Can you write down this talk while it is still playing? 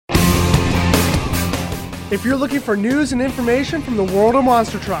If you're looking for news and information from the world of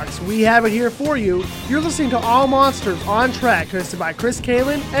monster trucks, we have it here for you. You're listening to All Monsters on Track, hosted by Chris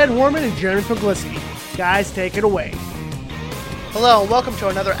Kalin, Ed Horman, and Jeremy Puglisi. Guys, take it away. Hello, and welcome to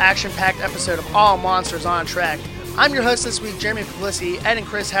another action-packed episode of All Monsters on Track. I'm your host this week, Jeremy Puglisi. Ed and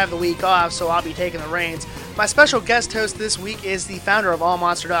Chris have the week off, so I'll be taking the reins. My special guest host this week is the founder of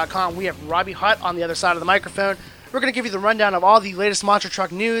AllMonster.com. We have Robbie Hutt on the other side of the microphone. We're going to give you the rundown of all the latest monster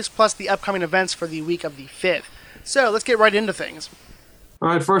truck news, plus the upcoming events for the week of the 5th. So, let's get right into things. All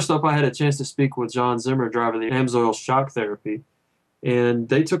right, first up, I had a chance to speak with John Zimmer, driver of the AMSOIL Shock Therapy, and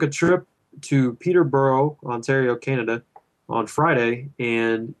they took a trip to Peterborough, Ontario, Canada, on Friday,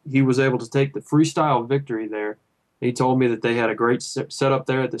 and he was able to take the freestyle victory there. He told me that they had a great setup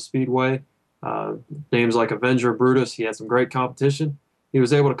there at the Speedway. Names like Avenger Brutus, he had some great competition. He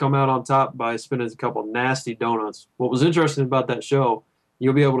was able to come out on top by spinning a couple nasty donuts. What was interesting about that show,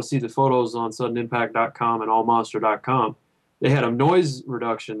 you'll be able to see the photos on suddenimpact.com and allmonster.com. They had a noise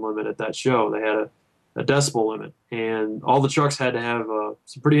reduction limit at that show. They had a decibel limit, and all the trucks had to have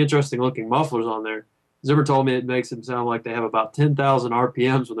some pretty interesting looking mufflers on there. Zimmer told me it makes them sound like they have about 10,000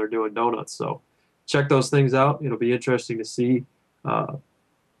 RPMs when they're doing donuts. So check those things out. It'll be interesting to see.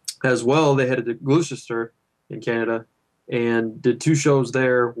 As well, they headed to Gloucester in Canada and did two shows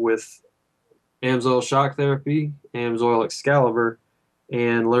there with AMSOIL Shock Therapy, AMSOIL Excalibur,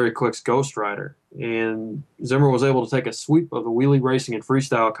 and Larry Quick's Ghost Rider. And Zimmer was able to take a sweep of the wheelie racing and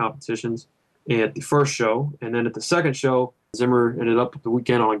freestyle competitions at the first show. And then at the second show, Zimmer ended up the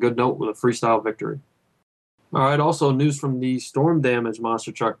weekend on a good note with a freestyle victory. All right, also news from the Storm Damage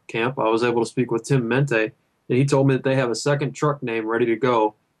Monster Truck Camp. I was able to speak with Tim Mente, and he told me that they have a second truck name ready to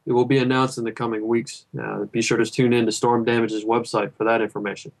go. It will be announced in the coming weeks. Be sure to tune in to Storm Damage's website for that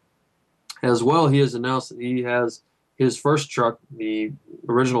information. As well, he has announced that he has his first truck, the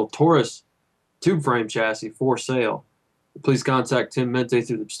original Taurus tube frame chassis, for sale. Please contact Tim Mente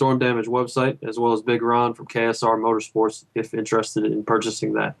through the Storm Damage website, as well as Big Ron from KSR Motorsports if interested in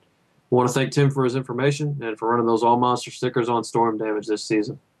purchasing that. I want to thank Tim for his information and for running those All Monster stickers on Storm Damage this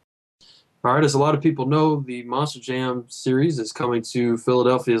season. All right, as a lot of people know, the Monster Jam series is coming to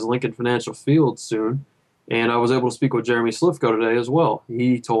Philadelphia's Lincoln Financial Field soon, and I was able to speak with Jeremy Slifko today as well.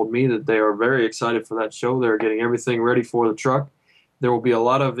 He told me that they are very excited for that show. They're getting everything ready for the truck. There will be a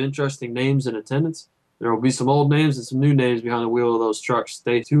lot of interesting names in attendance. There will be some old names and some new names behind the wheel of those trucks.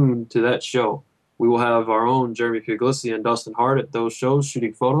 Stay tuned to that show. We will have our own Jeremy Puglisi and Dustin Hart at those shows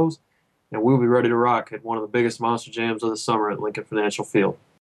shooting photos, and we'll be ready to rock at one of the biggest Monster Jams of the summer at Lincoln Financial Field.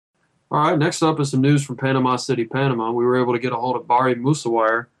 All right, next up is some news from Panama City, Panama. We were able to get a hold of Barry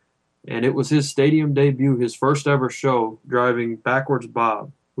Musawire, and it was his stadium debut, his first ever show, driving Backwards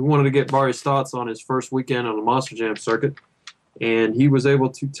Bob. We wanted to get Barry's thoughts on his first weekend on the Monster Jam circuit, and he was able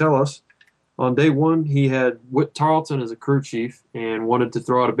to tell us. On day one, he had Whit Tarleton as a crew chief and wanted to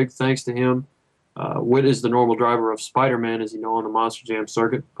throw out a big thanks to him. Whit is the normal driver of Spider-Man, as you know, on the Monster Jam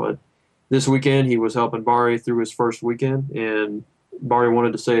circuit, but this weekend he was helping Barry through his first weekend, and Barry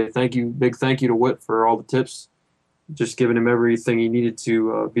wanted to say big thank you to Whit for all the tips, just giving him everything he needed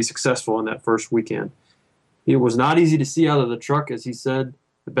to be successful in that first weekend. It was not easy to see out of the truck, as he said.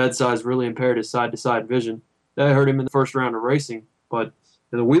 The bed size really impaired his side-to-side vision. That hurt him in the first round of racing, but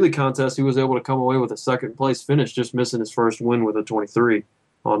in the wheelie contest, he was able to come away with a second-place finish, just missing his first win with a 23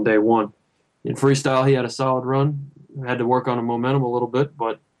 on day one. In freestyle, he had a solid run. Had to work on the momentum a little bit,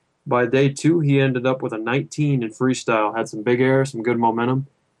 but by day two, he ended up with a 19 in freestyle, had some big air, some good momentum,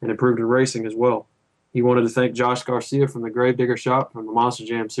 and improved in racing as well. He wanted to thank Josh Garcia from the Gravedigger Shop from the Monster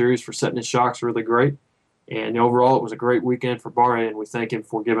Jam series for setting his shocks really great. And overall, it was a great weekend for Barry, and we thank him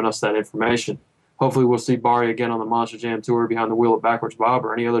for giving us that information. Hopefully, we'll see Barry again on the Monster Jam Tour behind the wheel of Backwards Bob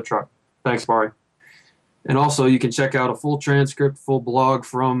or any other truck. Thanks, Barry. And also, you can check out a full transcript, full blog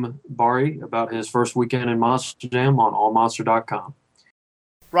from Barry about his first weekend in Monster Jam on allmonster.com.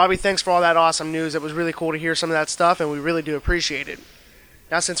 Robbie, thanks for all that awesome news. It was really cool to hear some of that stuff, and we really do appreciate it.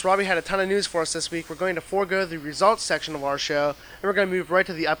 Now, since Robbie had a ton of news for us this week, we're going to forego the results section of our show, and we're going to move right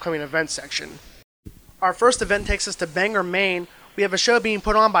to the upcoming events section. Our first event takes us to Bangor, Maine. We have a show being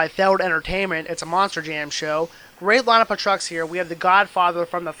put on by Feld Entertainment. It's a Monster Jam show. Great lineup of trucks here. We have the Godfather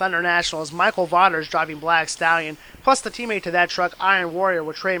from the Thunder Nationals, Michael Vaughters driving Black Stallion, plus the teammate to that truck, Iron Warrior,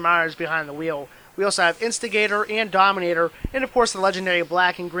 with Trey Myers behind the wheel. We also have Instigator and Dominator, and of course the legendary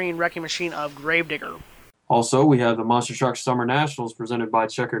black and green wrecking machine of Gravedigger. Also, we have the Monster Truck Summer Nationals presented by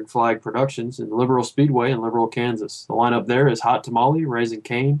Checkered Flag Productions in Liberal Speedway in Liberal, Kansas. The lineup there is Hot Tamale, Raising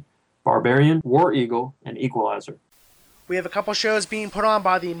Cane, Barbarian, War Eagle, and Equalizer. We have a couple shows being put on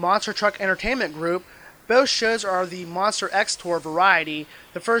by the Monster Truck Entertainment Group. Both shows are the Monster X Tour variety.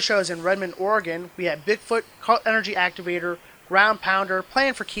 The first show is in Redmond, Oregon. We have Bigfoot, Cult Energy Activator, Ground Pounder,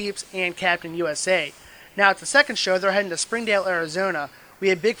 Playing for Keeps, and Captain USA. Now at the second show, they're heading to Springdale, Arizona. We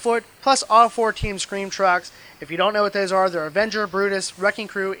have Bigfoot, plus all 4 Team Scream trucks. If you don't know what those are, they're Avenger, Brutus, Wrecking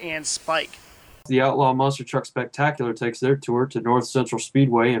Crew, and Spike. The Outlaw Monster Truck Spectacular takes their tour to North Central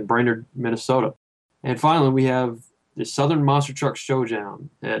Speedway in Brainerd, Minnesota. And finally, we have the Southern Monster Truck Showdown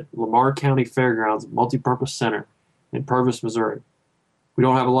at Lamar County Fairgrounds Multipurpose Center in Purvis, Missouri. We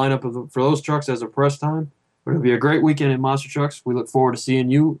don't have a lineup for those trucks as of press time, but it'll be a great weekend in Monster Trucks. We look forward to seeing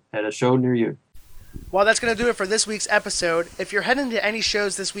you at a show near you. Well, that's going to do it for this week's episode. If you're heading to any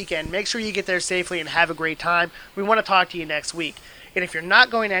shows this weekend, make sure you get there safely and have a great time. We want to talk to you next week. And if you're not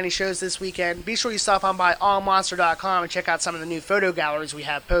going to any shows this weekend, be sure you stop on by allmonster.com and check out some of the new photo galleries we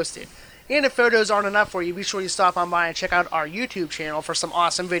have posted. And if photos aren't enough for you, be sure you stop on by and check out our YouTube channel for some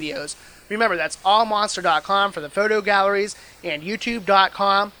awesome videos. Remember, that's allmonster.com for the photo galleries and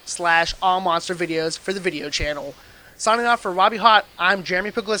youtube.com/allmonstervideos for the video channel. Signing off for Robbie Hott, I'm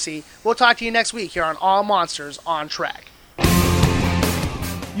Jeremy Puglisi. We'll talk to you next week here on All Monsters on Track.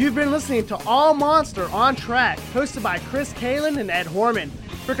 You've been listening to All Monster on Track, hosted by Chris Kalin and Ed Horman.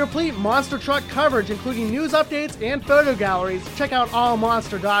 For complete monster truck coverage, including news updates and photo galleries, check out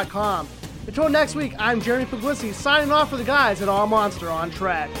allmonster.com. Until next week, I'm Jeremy Puglisi, signing off for the guys at All Monster on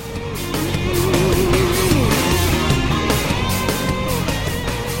Track.